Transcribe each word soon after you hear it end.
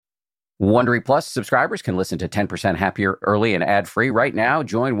Wondery Plus subscribers can listen to 10% Happier early and ad-free right now.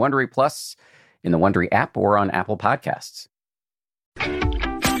 Join Wondery Plus in the Wondery app or on Apple Podcasts.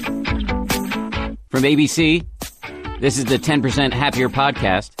 From ABC, this is the 10% Happier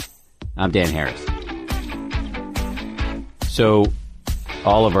podcast. I'm Dan Harris. So,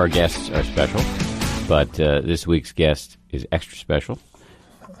 all of our guests are special, but this week's guest is extra special.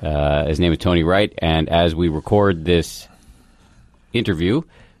 His name is Tony Wright, and as we record this interview,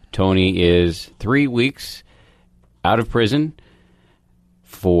 Tony is 3 weeks out of prison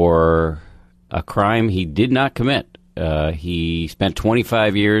for a crime he did not commit. He spent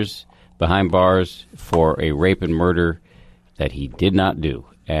 25 years behind bars for a rape and murder that he did not do.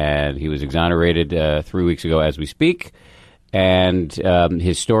 And he was exonerated 3 weeks ago as we speak. And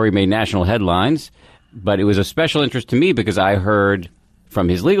his story made national headlines. But it was of special interest to me because I heard from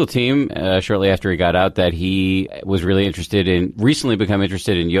his legal team shortly after he got out that he was really recently become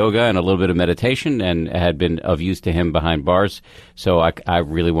interested in yoga and a little bit of meditation and had been of use to him behind bars. So I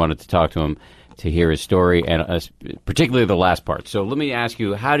really wanted to talk to him to hear his story, and particularly the last part. So let me ask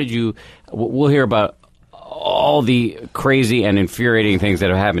you, we'll hear about all the crazy and infuriating things that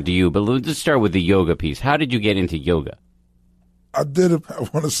have happened to you, but let's start with the yoga piece. How did you get into yoga? I did it, I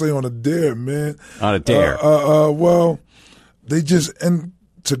want to say, on a dare, man. On a dare? Well, they just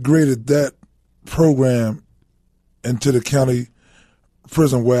integrated that program into the county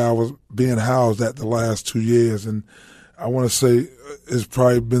prison where I was being housed at the last 2 years. And I want to say it's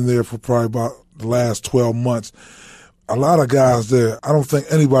probably been there for probably about the last 12 months. A lot of guys there, I don't think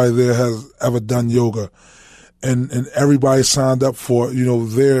anybody there has ever done yoga. And everybody signed up for it. You know,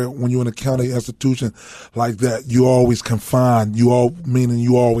 there, when you're in a county institution like that, you're always confined. Meaning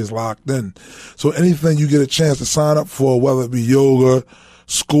you always locked in. So anything you get a chance to sign up for, whether it be yoga,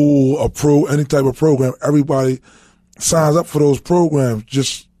 school, any type of program, everybody signs up for those programs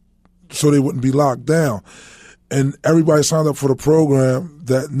just so they wouldn't be locked down. And everybody signed up for the program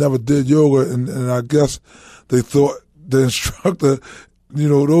that never did yoga, and I guess they thought the instructor, you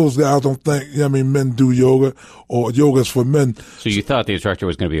know, those guys don't think, men do yoga, or yoga's for men. So you thought the instructor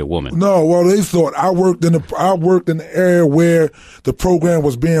was going to be a woman? No, well, they thought I worked in the area where the program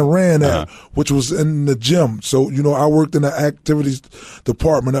was being ran at, which was in the gym. So, I worked in the activities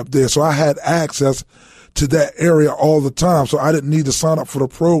department up there. So I had access to that area all the time. So I didn't need to sign up for the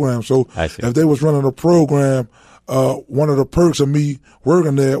program. So if they was running a program, one of the perks of me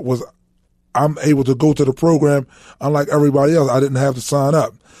working there was I'm able to go to the program. Unlike everybody else, I didn't have to sign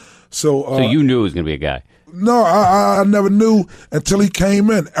up. So you knew it was going to be a guy? No, I never knew until he came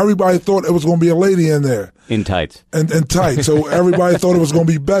in. Everybody thought it was going to be a lady in there. In tights. In tights. So everybody thought it was going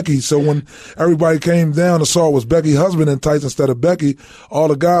to be Becky. So when everybody came down and saw it was Becky's husband in tights instead of Becky, all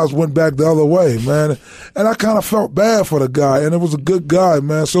the guys went back the other way, man. And I kind of felt bad for the guy, and it was a good guy,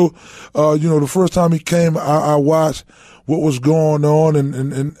 man. So, the first time he came, I watched what was going on,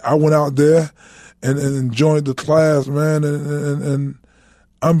 and I went out there and joined the class, man. And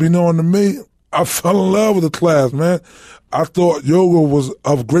unbeknown to me, I fell in love with the class, man. I thought yoga was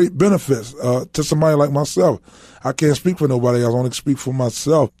of great benefits to somebody like myself. I can't speak for nobody else. I only speak for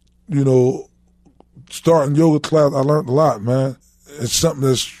myself. Starting yoga class, I learned a lot, man. It's something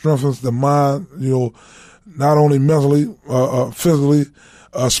that strengthens the mind, not only mentally, physically,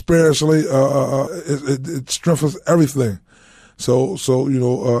 spiritually. It strengthens everything. So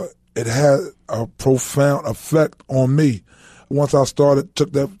it had a profound effect on me. Once I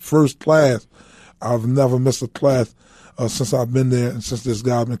took that first class, I've never missed a class since I've been there and since this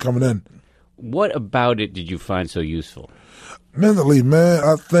guy's been coming in. What about it did you find so useful? Mentally, man,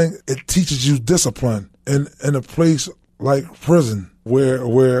 I think it teaches you discipline in a place like prison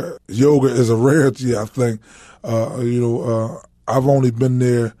where yoga is a rarity, I think. I've only been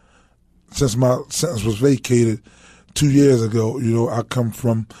there since my sentence was vacated 2 years ago. I come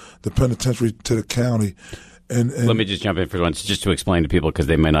from the penitentiary to the county. And let me just jump in for once, just to explain to people, because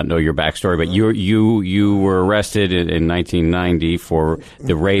they may not know your backstory. But you were arrested in 1990 for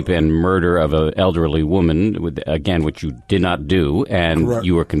the rape and murder of an elderly woman, which you did not do, and Correct.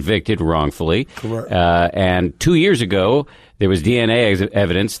 You were convicted wrongfully. Correct. And 2 years ago, there was DNA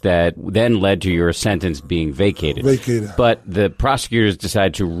evidence that then led to your sentence being vacated. But the prosecutors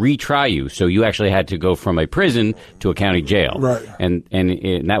decided to retry you, so you actually had to go from a prison to a county jail. Right. And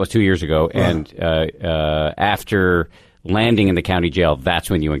that was 2 years ago. Right. And after landing in the county jail, that's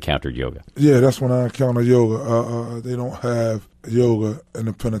when you encountered yoga. Yeah, that's when I encountered yoga. They don't have yoga in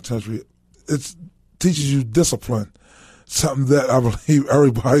the penitentiary. It teaches you discipline. Something that I believe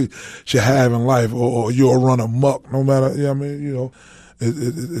everybody should have in life, or you'll run amok no matter,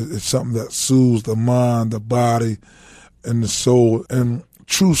 it's something that soothes the mind, the body, and the soul. And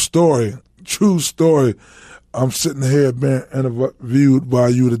true story. I'm sitting here being interviewed by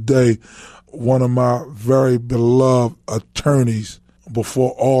you today, one of my very beloved attorneys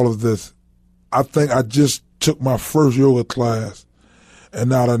before all of this. I think I just took my first yoga class,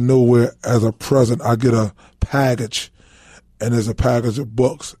 and out of nowhere, as a present, I get a package, and there's a package of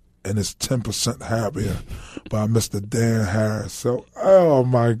books, and it's 10% Happier by Mr. Dan Harris. So, oh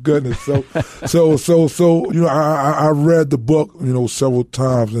my goodness. So, I read the book, several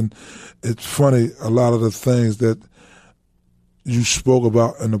times, and it's funny, a lot of the things that you spoke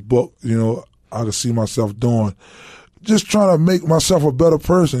about in the book, I could see myself doing. Just trying to make myself a better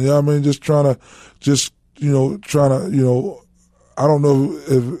person, I mean? Just trying to, I don't know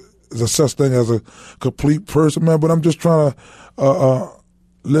if there's a such thing as a complete person, man, but I'm just trying to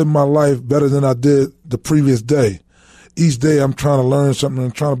live my life better than I did the previous day. Each day I'm trying to learn something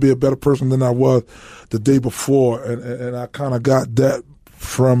and trying to be a better person than I was the day before, and I kind of got that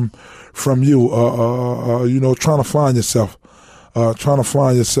from you, trying to find yourself,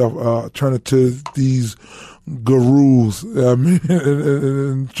 turning to these gurus,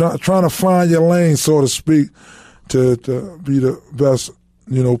 and trying to find your lane, so to speak, to be the best,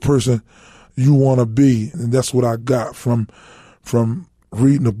 person you want to be. And that's what I got from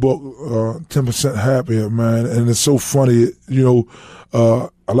reading the book, 10% Happier, man. And it's so funny, a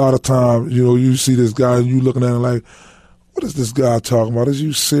lot of times, you see this guy and you looking at him like, what is this guy talking about? Is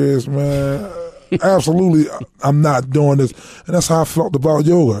you serious, man? Absolutely, I'm not doing this. And that's how I felt about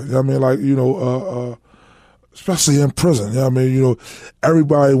yoga. I mean, like, especially in prison.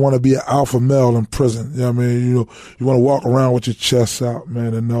 Everybody want to be an alpha male in prison. You want to walk around with your chest out,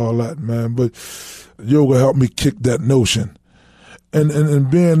 man, and all that, man. But yoga helped me kick that notion. And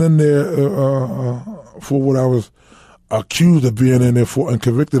being in there for what I was accused of being in there for and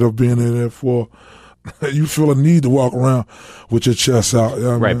convicted of being in there for, you feel a need to walk around with your chest out.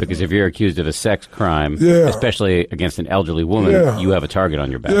 Right, because if you're accused of a sex crime, especially against an elderly woman, you have a target on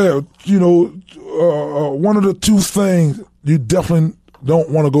your back. Yeah, one of the two things you definitely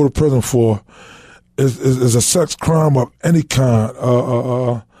don't want to go to prison for is a sex crime of any kind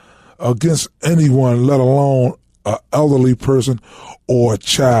against anyone, let alone an elderly person or a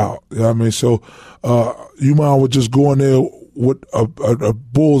child. So you might well just go in there with a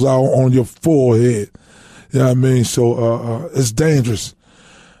bullseye on your forehead. So it's dangerous.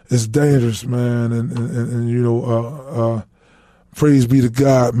 It's dangerous, man. And praise be to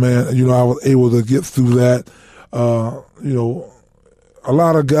God, man. I was able to get through that. A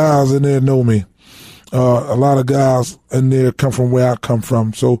lot of guys in there know me. A lot of guys in there come from where I come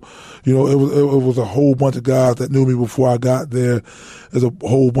from. So, it was a whole bunch of guys that knew me before I got there. There's a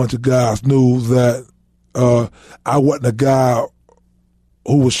whole bunch of guys knew that I wasn't a guy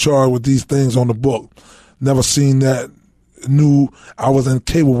who was charged with these things on the book. Never seen that, knew I was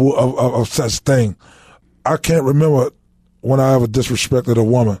incapable of such thing. I can't remember when I ever disrespected a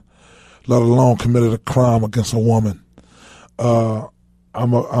woman, let alone committed a crime against a woman.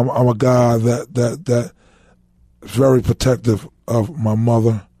 I'm a guy that is very protective of my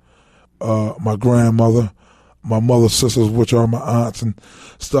mother, my grandmother, my mother's sisters, which are my aunts and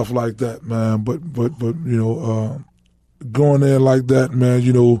stuff like that, man. But going there like that, man,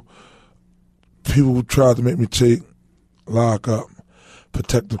 people tried to make me take lock up,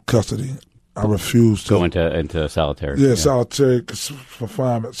 protective custody. I refused to go into solitary. Yeah, solitary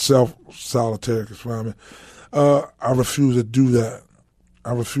confinement, solitary confinement. I refused to do that.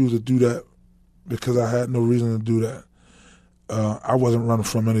 I refused to do that because I had no reason to do that. I wasn't running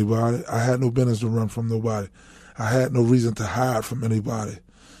from anybody. I had no business to run from nobody. I had no reason to hide from anybody.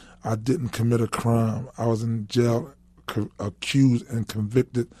 I didn't commit a crime. I was in jail, accused and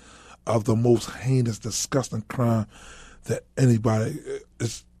convicted of the most heinous, disgusting crime that anybody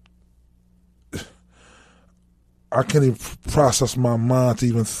is. I can't even process my mind to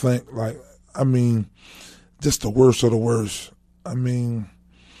even think, just the worst of the worst.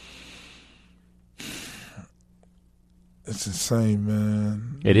 It's insane,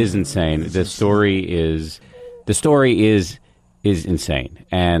 man. It is insane. The story is insane.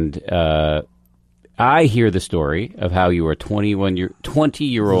 And I hear the story of how you were a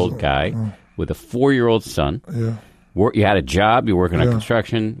 20-year-old guy with a 4-year-old son. Yeah. You had a job. You were working on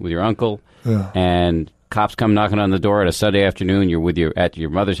construction with your uncle. Yeah. And cops come knocking on the door at a Sunday afternoon. You're at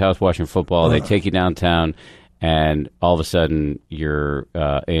your mother's house watching football. They take you downtown, and all of a sudden you're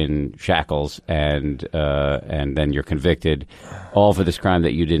in shackles, and then you're convicted, all for this crime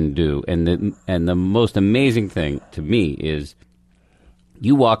that you didn't do. And the most amazing thing to me is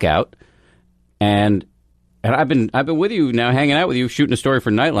you walk out, and I've been with you now, hanging out with you, shooting a story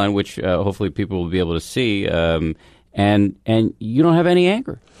for Nightline, which hopefully people will be able to see. and you don't have any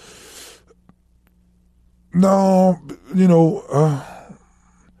anger. No,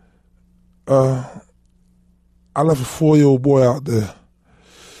 I left a 4-year-old boy out there.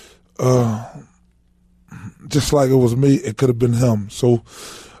 Just like it was me, it could have been him. So,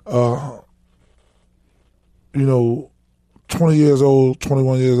 20 years old,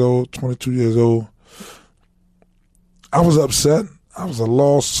 21 years old, 22 years old. I was upset. I was a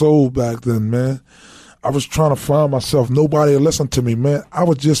lost soul back then, man. I was trying to find myself. Nobody listened to me, man. I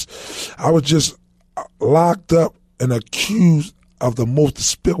was just locked up and accused of the most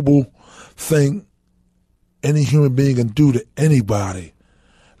despicable thing any human being can do to anybody,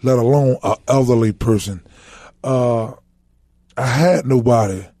 let alone an elderly person. I had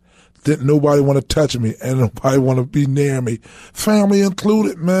nobody. Didn't nobody want to touch me, and nobody want to be near me, family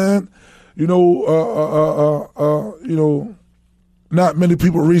included, man. Not many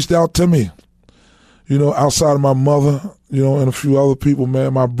people reached out to me, outside of my mother, and a few other people,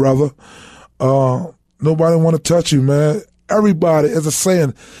 man, my brother. Nobody want to touch you, man. Everybody, as a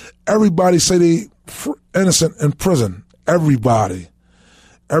saying, everybody say they innocent in prison. Everybody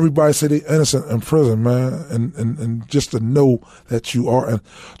say they innocent in prison, man. And just to know that you are. And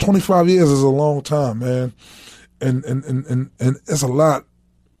 25 years is a long time, man. And it's a lot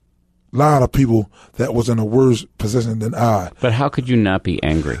of people that was in a worse position than I. But how could you not be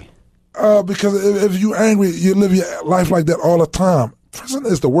angry? Because if you're angry, you live your life like that all the time. Prison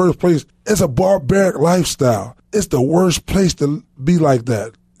is the worst place. It's a barbaric lifestyle. It's the worst place to be like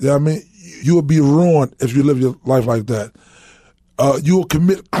that. You know what I mean? You will be ruined if you live your life like that. You will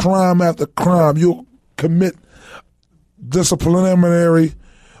commit crime after crime. You'll commit disciplinary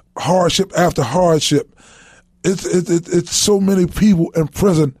hardship after hardship. It's so many people in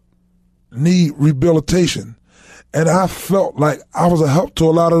prison need rehabilitation. And I felt like I was a help to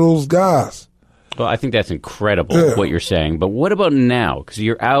a lot of those guys. Well, I think that's incredible, what you're saying. But what about now? Because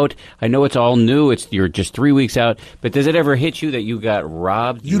you're out. I know it's all new. You're just 3 weeks out. But does it ever hit you that you got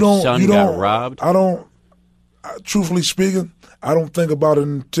robbed? Your son got robbed? Truthfully speaking, I don't think about it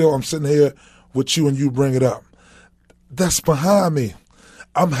until I'm sitting here with you and you bring it up. That's behind me.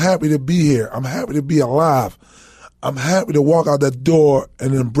 I'm happy to be here. I'm happy to be alive. I'm happy to walk out that door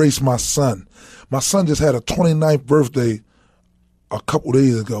and embrace my son. My son just had a 29th birthday a couple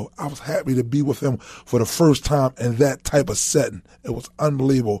days ago. I was happy to be with him for the first time in that type of setting. It was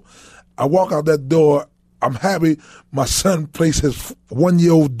unbelievable. I walk out that door. I'm happy my son placed his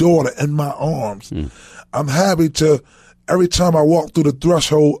 1-year-old daughter in my arms. I'm happy to, every time I walk through the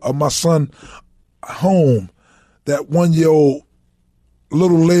threshold of my son home, that 1-year-old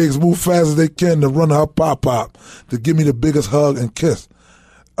little legs move fast as they can to run her pop-pop, to give me the biggest hug and kiss.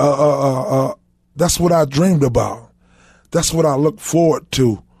 That's what I dreamed about. That's what I looked forward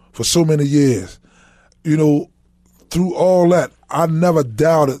to for so many years. Through all that, I never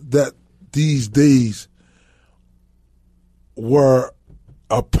doubted that these days were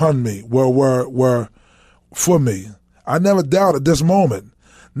upon me, were for me. I never doubted this moment.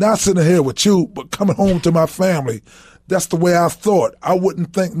 Not sitting here with you, but coming home to my family. That's the way I thought. I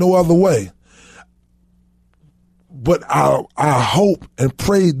wouldn't think no other way. But I hope and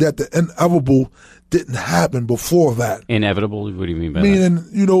prayed that the inevitable didn't happen before that. Inevitable? What do you mean by that? Meaning,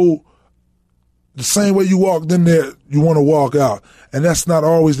 the same way you walked in there, you want to walk out. And that's not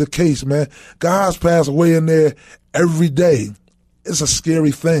always the case, man. Guys pass away in there every day. It's a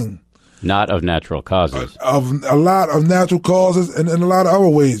scary thing. Not of natural causes. Of a lot of natural causes and in a lot of other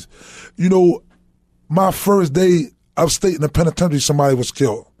ways. My first day upstate in the penitentiary, somebody was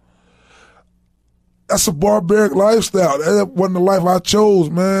killed. That's a barbaric lifestyle. That wasn't the life I chose,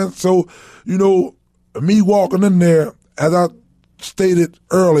 man. So, me walking in there, as I stated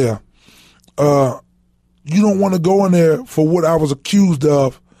earlier, you don't want to go in there for what I was accused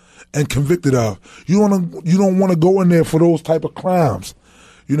of and convicted of. You don't want to go in there for those type of crimes.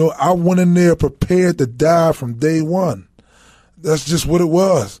 I went in there prepared to die from day one. That's just what it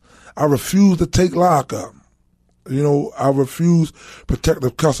was. I refused to take lockup. I refused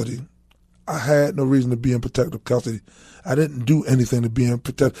protective custody. I had no reason to be in protective custody. I didn't do anything to be in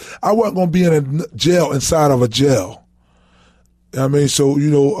protective. I wasn't going to be in a jail inside of a jail.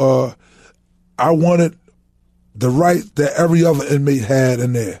 So, I wanted the right that every other inmate had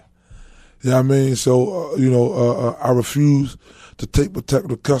in there. So, I refused to take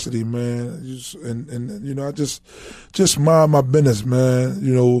protective custody, man. I just mind my business,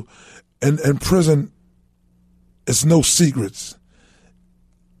 man. In prison, it's no secrets.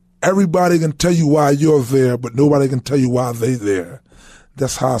 Everybody can tell you why you're there, but nobody can tell you why they're there.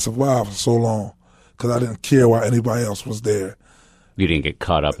 That's how I survived for so long, because I didn't care why anybody else was there. You didn't get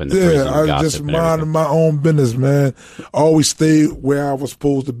caught up in the prison I gossip just and minded everything. my own business, man. Always stayed where I was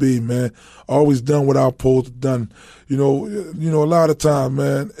supposed to be, man. Always done what I was supposed to done. A lot of time,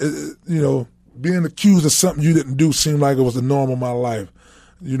 man. Being accused of something you didn't do seemed like it was the norm of my life.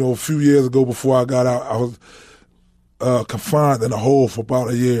 A few years ago before I got out, I was confined in a hole for about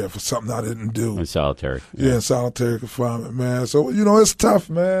a year for something I didn't do. In solitary. Yeah, in solitary confinement, man. So, it's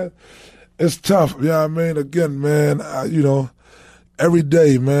tough, man. It's tough. You know what I mean? Again, man, every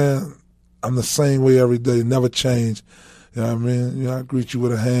day, man, I'm the same way every day, never change. You know what I mean? I greet you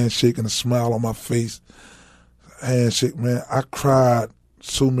with a handshake and a smile on my face. Handshake, man. I cried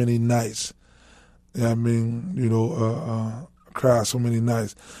so many nights. You know what I mean? I cried so many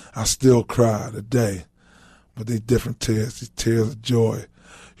nights. I still cry today. But they different tears, these tears of joy.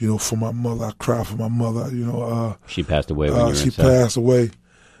 For my mother, I cry for my mother. She passed away when you were She inside. passed away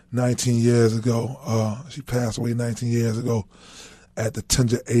 19 years ago. She passed away 19 years ago at the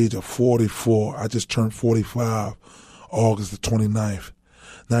tender age of 44. I just turned 45 August the 29th.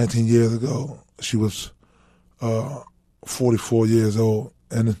 19 years ago, she was 44 years old.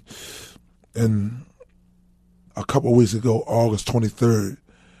 And a couple of weeks ago, August 23rd,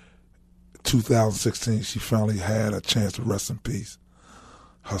 2016, she finally had a chance to rest in peace.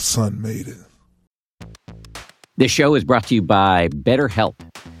 Her son made it. This show is brought to you by BetterHelp.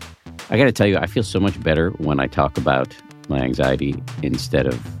 I got to tell you, I feel so much better when I talk about my anxiety instead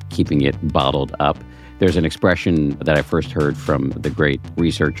of keeping it bottled up. There's an expression that I first heard from the great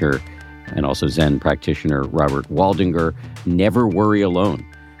researcher and also Zen practitioner Robert Waldinger: never worry alone.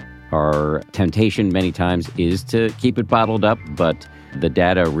 Our temptation many times is to keep it bottled up, but the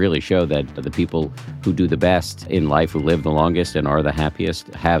data really show that the people who do the best in life, who live the longest and are the happiest,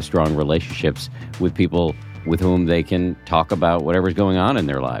 have strong relationships with people with whom they can talk about whatever's going on in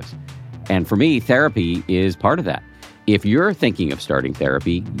their lives. And for me, therapy is part of that. If you're thinking of starting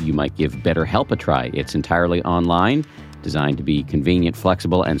therapy, you might give BetterHelp a try. It's entirely online, designed to be convenient,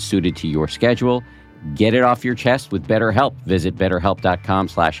 flexible, and suited to your schedule. Get it off your chest with BetterHelp. Visit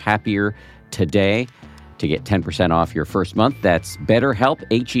BetterHelp.com/happier today to get 10% off your first month. That's BetterHelp,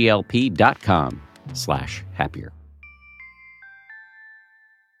 HELP.com/happier.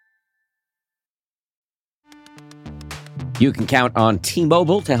 You can count on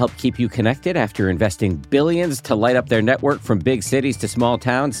T-Mobile to help keep you connected. After investing billions to light up their network from big cities to small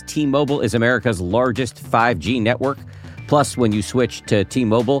towns, T-Mobile is America's largest 5G network. Plus, when you switch to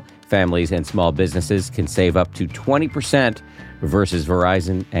T-Mobile, families and small businesses can save up to 20% versus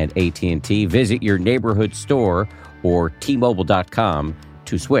Verizon and AT&T. Visit your neighborhood store or T-Mobile.com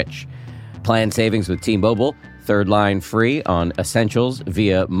to switch. Plan savings with T-Mobile. Third line free on essentials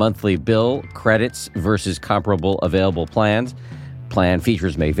via monthly bill credits versus comparable available plans. Plan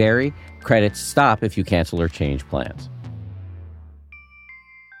features may vary. Credits stop if you cancel or change plans.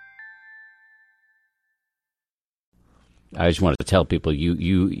 I just wanted to tell people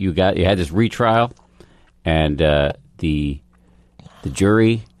you had this retrial, and the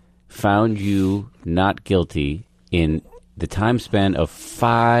jury found you not guilty in the time span of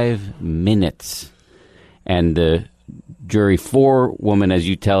 5 minutes. And the jury forewoman, as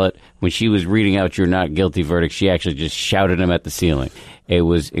you tell it, when she was reading out your not guilty verdict, she actually just shouted them at the ceiling. It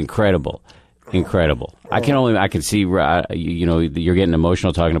was incredible. Incredible. I can see, you're getting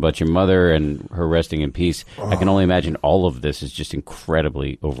emotional talking about your mother and her resting in peace. I can only imagine all of this is just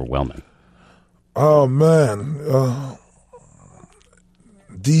incredibly overwhelming. Oh, man.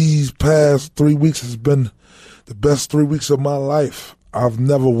 These past 3 weeks has been the best 3 weeks of my life. I've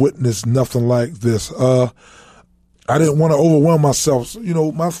never witnessed nothing like this. I didn't want to overwhelm myself.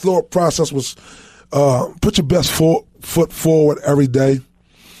 My thought process was put your best foot forward every day.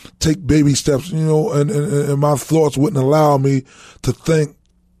 Take baby steps, and my thoughts wouldn't allow me to think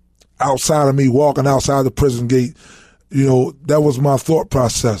outside of me, walking outside the prison gate. That was my thought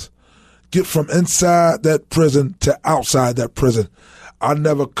process. Get from inside that prison to outside that prison. I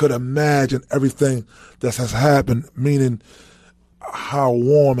never could imagine everything that has happened, meaning how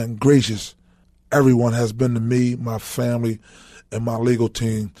warm and gracious everyone has been to me, my family, and my legal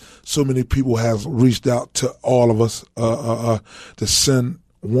team. So many people have reached out to all of us to send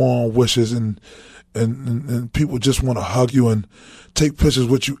warm wishes, and people just want to hug you and take pictures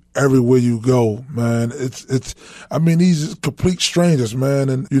with you everywhere you go, man. These are complete strangers, man,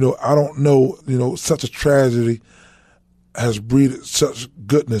 and I don't know, such a tragedy has breeded such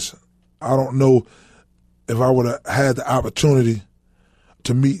goodness. I don't know if I would have had the opportunity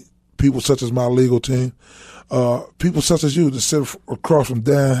to meet people such as my legal team, people such as you, to sit across from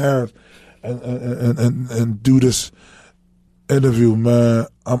Dan Harris and do this interview, man.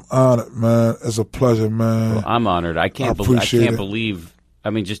 I'm honored, man. It's a pleasure, man. Well, I'm honored. I can't believe. I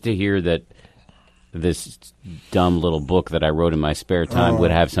mean, just to hear that this dumb little book that I wrote in my spare time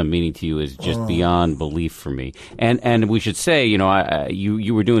would have some meaning to you is just beyond belief for me. And we should say, you know,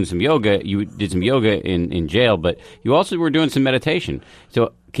 you were doing some yoga. You did some yoga in jail, but you also were doing some meditation.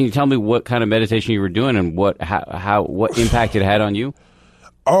 So can you tell me what kind of meditation you were doing and what impact it had on you?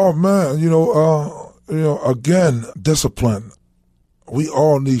 Oh man, again, discipline. We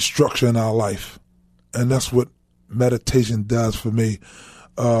all need structure in our life, and that's what meditation does for me.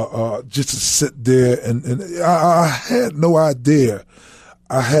 Just to sit there and I had no idea.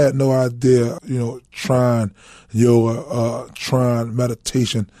 Trying yoga, trying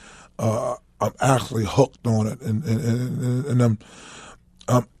meditation. I'm actually hooked on it, and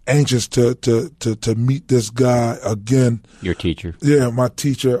I'm anxious to meet this guy again. Your teacher? Yeah, my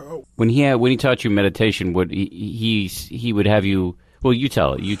teacher. When he taught you meditation, would he would have you? Well, you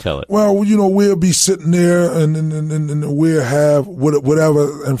tell it. Well, we'll be sitting there and we'll have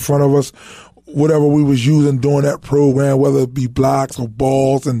whatever in front of us, whatever we was using during that program, whether it be blocks or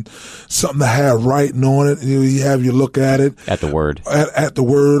balls and something that had writing on it. You have you look at it. At the word. At the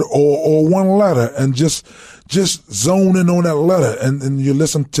word or one letter and just zone in on that letter and you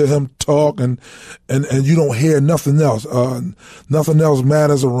listen to him talk and you don't hear nothing else. Nothing else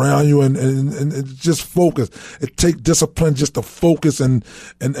matters around you and just focus. It takes discipline just to focus and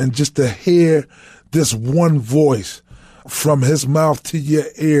just to hear this one voice from his mouth to your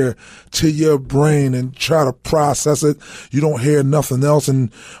ear, to your brain and try to process it. You don't hear nothing else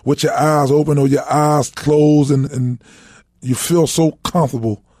and with your eyes open or your eyes closed and you feel so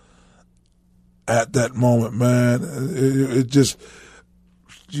comfortable at that moment, man. It just,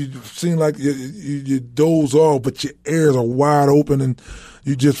 you seem like you doze off, but your ears are wide open and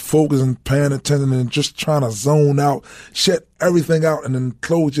you just focus and paying attention and just trying to zone out, shut everything out and then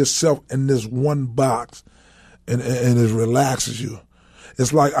close yourself in this one box and it relaxes you.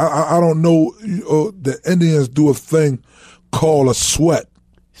 It's like, I don't know, the Indians do a thing called a sweat.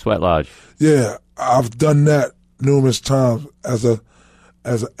 Sweat lodge. Yeah, I've done that numerous times as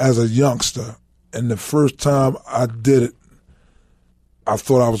a youngster. And the first time I did it, I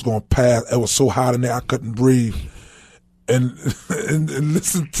thought I was going to pass. It was so hot in there I couldn't breathe. And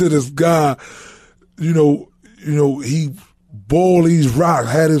listen to this guy, he boiled these rocks,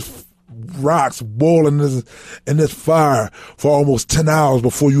 had his rocks boiling in this fire for almost 10 hours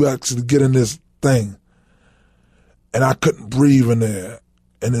before you actually get in this thing. And I couldn't breathe in there.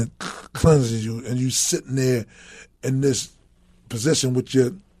 And it cleanses you. And you sitting there in this position with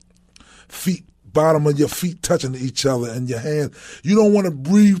your feet, bottom of your feet touching each other and your hands. You don't want to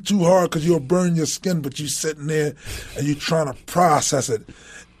breathe too hard because you'll burn your skin, but you sitting there and you're trying to process it.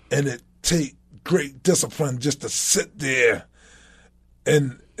 And it take great discipline just to sit there.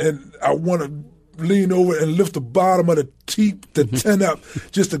 And I want to lean over and lift the bottom of the tent up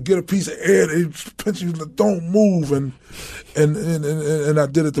just to get a piece of air. They pinch you, don't move. And I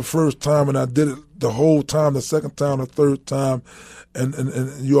did it the first time and I did it the whole time, the second time, the third time.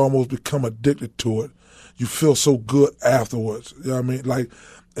 And you almost become addicted to it. You feel so good afterwards. You know what I mean? Like,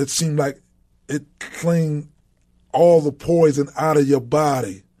 it seemed like it cleaned all the poison out of your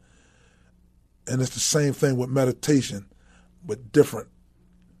body. And it's the same thing with meditation, but different.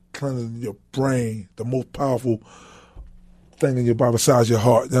 Cleansing your brain, the most powerful thing in your body besides your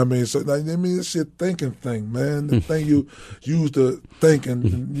heart. You know what I mean? So, it's your thinking thing, man. The thing you use to think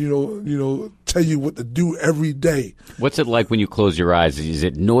and, tell you what to do every day. What's it like when you close your eyes? Is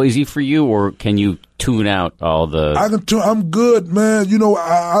it noisy for you or can you tune out all the... I'm good, man.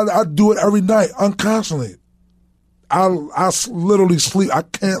 I do it every night, unconsciously. I literally sleep. I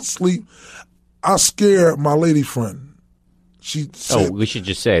can't sleep. I scare my lady friend. We should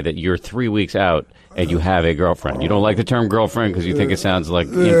just say that you're 3 weeks out and you have a girlfriend. You don't like the term girlfriend because you think it sounds like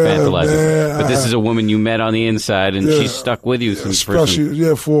infantilizing. Man, but this is a woman you met on the inside and she's stuck with you since for a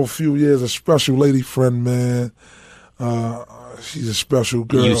few years. A special lady friend, man. She's a special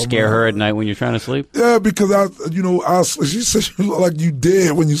girl. You scare her at night when you're trying to sleep? Yeah, because she said you look like you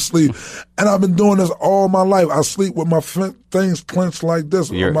dead when you sleep. And I've been doing this all my life. I sleep with my things clenched like this.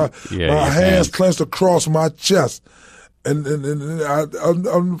 My hands clenched across my chest. And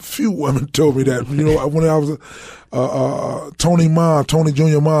a few women told me that. When I was Tony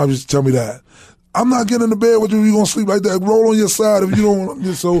Jr. Mom used to tell me that. I'm not getting in the bed with you. You're gonna sleep like that. Roll on your side if you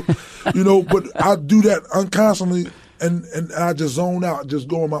don't. So, But I do that unconsciously, and I just zone out, just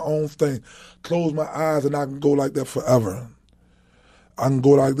go on my own thing, close my eyes, and I can go like that forever.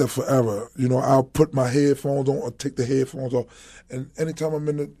 I'll put my headphones on or take the headphones off, and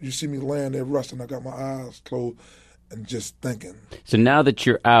anytime you see me laying there resting, I got my eyes closed. and just thinking. So now that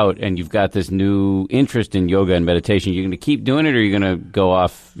you're out and you've got this new interest in yoga and meditation, you're going to keep doing it, or you're going to go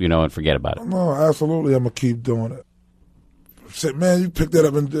off, and forget about it? No, absolutely, I'm going to keep doing it. Say, man, you picked that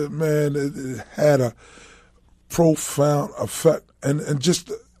up, and man, it had a profound effect, and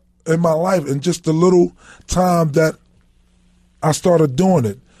just in my life, and just the little time that I started doing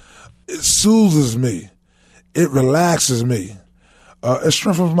it, it soothes me, it relaxes me, it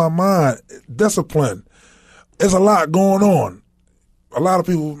strengthens my mind, discipline. There's a lot going on. A lot of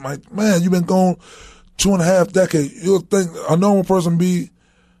people like, man, you've been gone 2.5 decades. You'll think a normal person be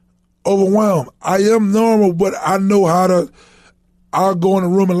overwhelmed. I am normal, but I know how to. I'll go in the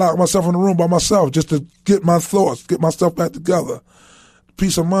room and lock myself in the room by myself just to get my thoughts, get myself back together.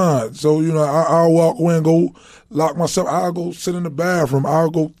 Peace of mind. So, I'll walk away and go lock myself. I'll go sit in the bathroom. I'll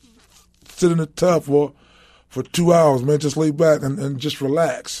go sit in the tub for 2 hours, man, just lay back and just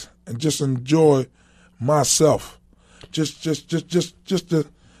relax and just enjoy myself. Just to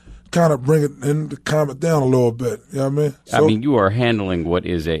kind of bring it and to calm it down a little bit. You know what I mean? So, you are handling what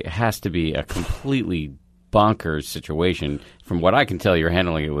has to be a completely bonkers situation. From what I can tell, you're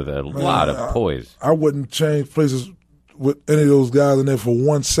handling it with a lot of poise. I wouldn't change places with any of those guys in there for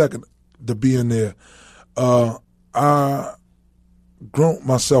 1 second to be in there. I grown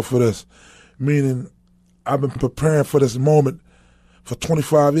myself for this, meaning I've been preparing for this moment for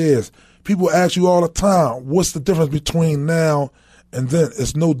 25 years. People ask you all the time, what's the difference between now and then?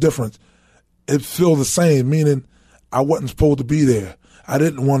 It's no difference. It feels the same, meaning I wasn't supposed to be there. I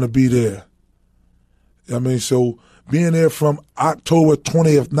didn't want to be there. So being there from October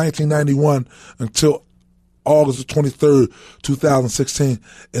 20th, 1991 until August 23rd, 2016,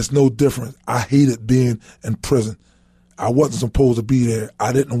 it's no different. I hated being in prison. I wasn't supposed to be there.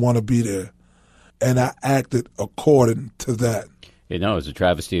 I didn't want to be there. And I acted according to that. It's a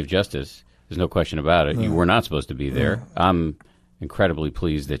travesty of justice. There's no question about it. You were not supposed to be there. I'm incredibly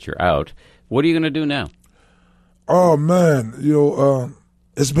pleased that you're out. What are you going to do now? Oh, man,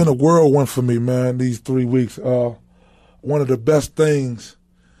 it's been a whirlwind for me, man, these 3 weeks. One of the best things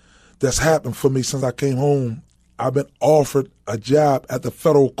that's happened for me since I came home, I've been offered a job at the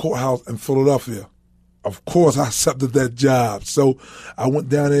federal courthouse in Philadelphia. Of course, I accepted that job. So I went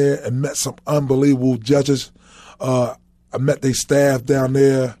down there and met some unbelievable judges. I met their staff down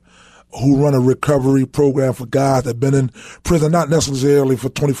there who run a recovery program for guys that have been in prison, not necessarily for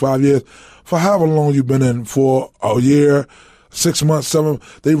 25 years, for however long you've been in, for a year, 6 months, 7.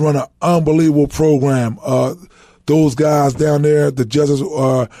 They run an unbelievable program. Those guys down there, the judges,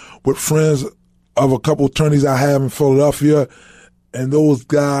 are with friends of a couple attorneys I have in Philadelphia, and those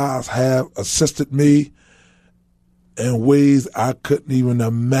guys have assisted me in ways I couldn't even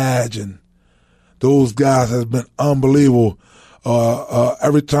imagine. Those guys have been unbelievable.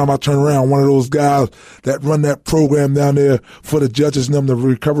 Every time I turn around, one of those guys that run that program down there for the judges and them, the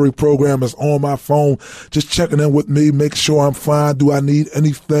recovery program, is on my phone, just checking in with me, make sure I'm fine. Do I need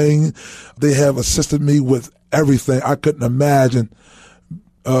anything? They have assisted me with everything. I couldn't imagine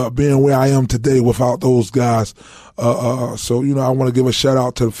being where I am today without those guys. So, I want to give a shout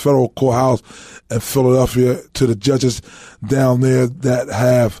out to the federal courthouse in Philadelphia, to the judges down there that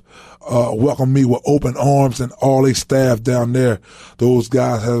have welcomed me with open arms, and all their staff down there. Those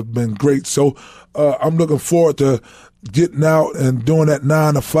guys have been great. So I'm looking forward to getting out and doing that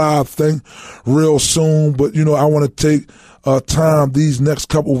 9 to 5 thing real soon. But, I want to take time these next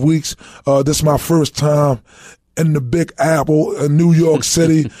couple of weeks. This is my first time in the Big Apple in New York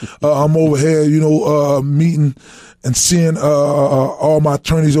City. I'm over here, meeting and seeing all my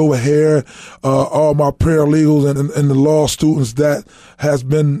attorneys over here, all my paralegals and the law students that has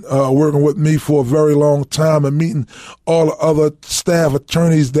been working with me for a very long time, and meeting all the other staff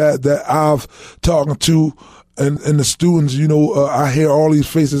attorneys that I've talking to. And the students, I hear all these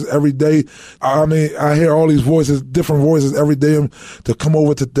faces every day. I hear all these voices, different voices every day. And to come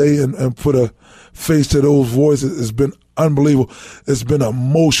over today and put a face to those voices has been unbelievable. It's been an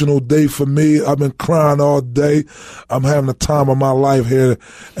emotional day for me. I've been crying all day. I'm having the time of my life here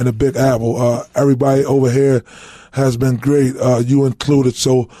in the Big Apple. Everybody over here has been great, you included.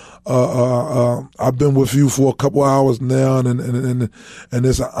 So I've been with you for a couple hours now, and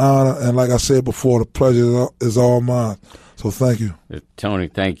it's an honor. And like I said before, the pleasure is all mine. So thank you. Tony,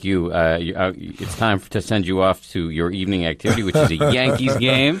 thank you. It's time to send you off to your evening activity, which is a Yankees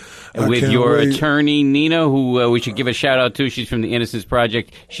game with your attorney, Nina, who we should give a shout-out to. She's from the Innocence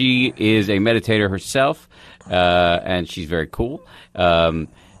Project. She is a meditator herself, and she's very cool.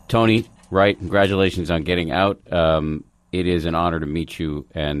 Tony, Wright, congratulations on getting out. It is an honor to meet you,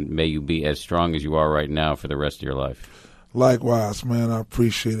 and may you be as strong as you are right now for the rest of your life. Likewise, man. I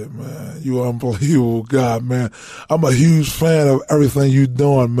appreciate it, man. You're an unbelievable guy, man. I'm a huge fan of everything you're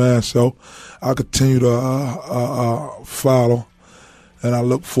doing, man. So I'll continue to follow, and I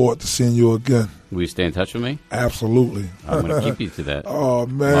look forward to seeing you again. Will you stay in touch with me? Absolutely. I'm going to keep you to that. Oh,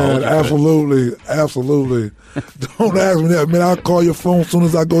 man, absolutely. Don't ask me that, man. I'll call your phone as soon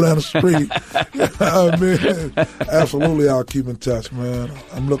as I go down the street. Man, absolutely, I'll keep in touch, man.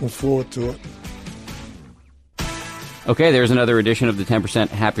 I'm looking forward to it. Okay, there's another edition of the 10%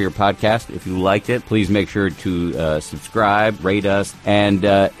 Happier podcast. If you liked it, please make sure to subscribe, rate us, and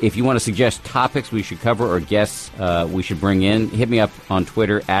if you want to suggest topics we should cover or guests we should bring in, hit me up on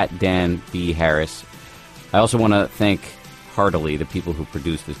Twitter at Dan B. Harris. I also want to thank heartily the people who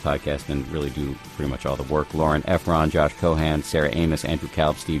produce this podcast and really do pretty much all the work. Lauren Efron, Josh Cohan, Sarah Amos, Andrew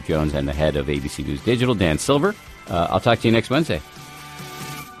Kalb, Steve Jones, and the head of ABC News Digital, Dan Silver. I'll talk to you next Wednesday.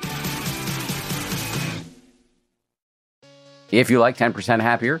 If you like 10%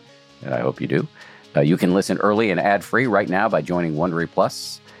 Happier, and I hope you do, you can listen early and ad-free right now by joining Wondery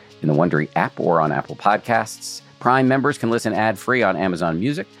Plus in the Wondery app or on Apple Podcasts. Prime members can listen ad-free on Amazon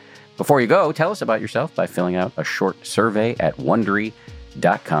Music. Before you go, tell us about yourself by filling out a short survey at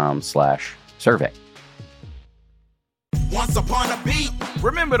Wondery.com/survey. Once upon a beat.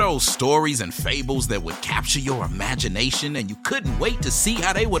 Remember those stories and fables that would capture your imagination and you couldn't wait to see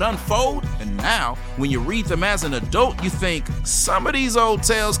how they would unfold? And now, when you read them as an adult, you think, some of these old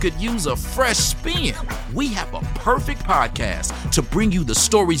tales could use a fresh spin. We have a perfect podcast to bring you the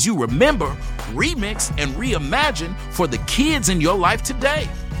stories you remember, remix, and reimagine for the kids in your life today.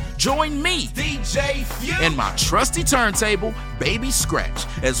 Join me, DJ Few, and my trusty turntable, Baby Scratch,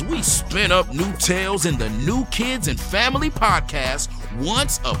 as we spin up new tales in the New Kids and Family podcast,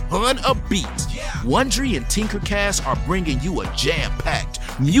 Once Upon a Beat. Wondery and Tinkercast are bringing you a jam-packed,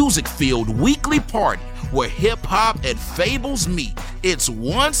 music-filled weekly party where hip-hop and fables meet. It's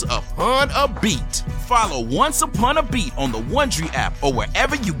Once Upon a Beat. Follow Once Upon a Beat on the Wondery app or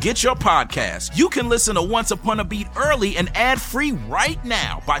wherever you get your podcasts. You can listen to Once Upon a Beat early and ad-free right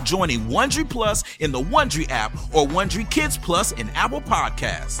now by joining Wondery Plus in the Wondery app or Wondery Kids Plus in Apple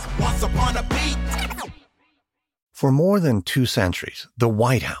Podcasts. Once Upon a Beat. For more than 2 centuries, the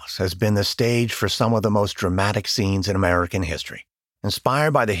White House has been the stage for some of the most dramatic scenes in American history. Inspired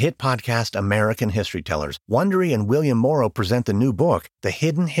by the hit podcast American History Tellers, Wondery and William Morrow present the new book, The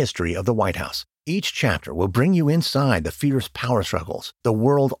Hidden History of the White House. Each chapter will bring you inside the fierce power struggles, the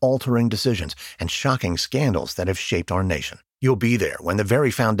world-altering decisions, and shocking scandals that have shaped our nation. You'll be there when the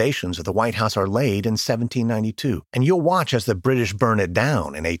very foundations of the White House are laid in 1792, and you'll watch as the British burn it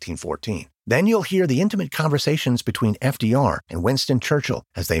down in 1814. Then you'll hear the intimate conversations between FDR and Winston Churchill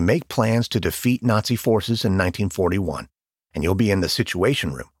as they make plans to defeat Nazi forces in 1941. And you'll be in the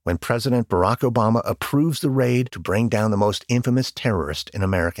Situation Room when President Barack Obama approves the raid to bring down the most infamous terrorist in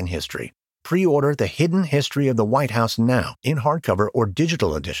American history. Pre-order The Hidden History of the White House now in hardcover or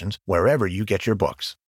digital editions wherever you get your books.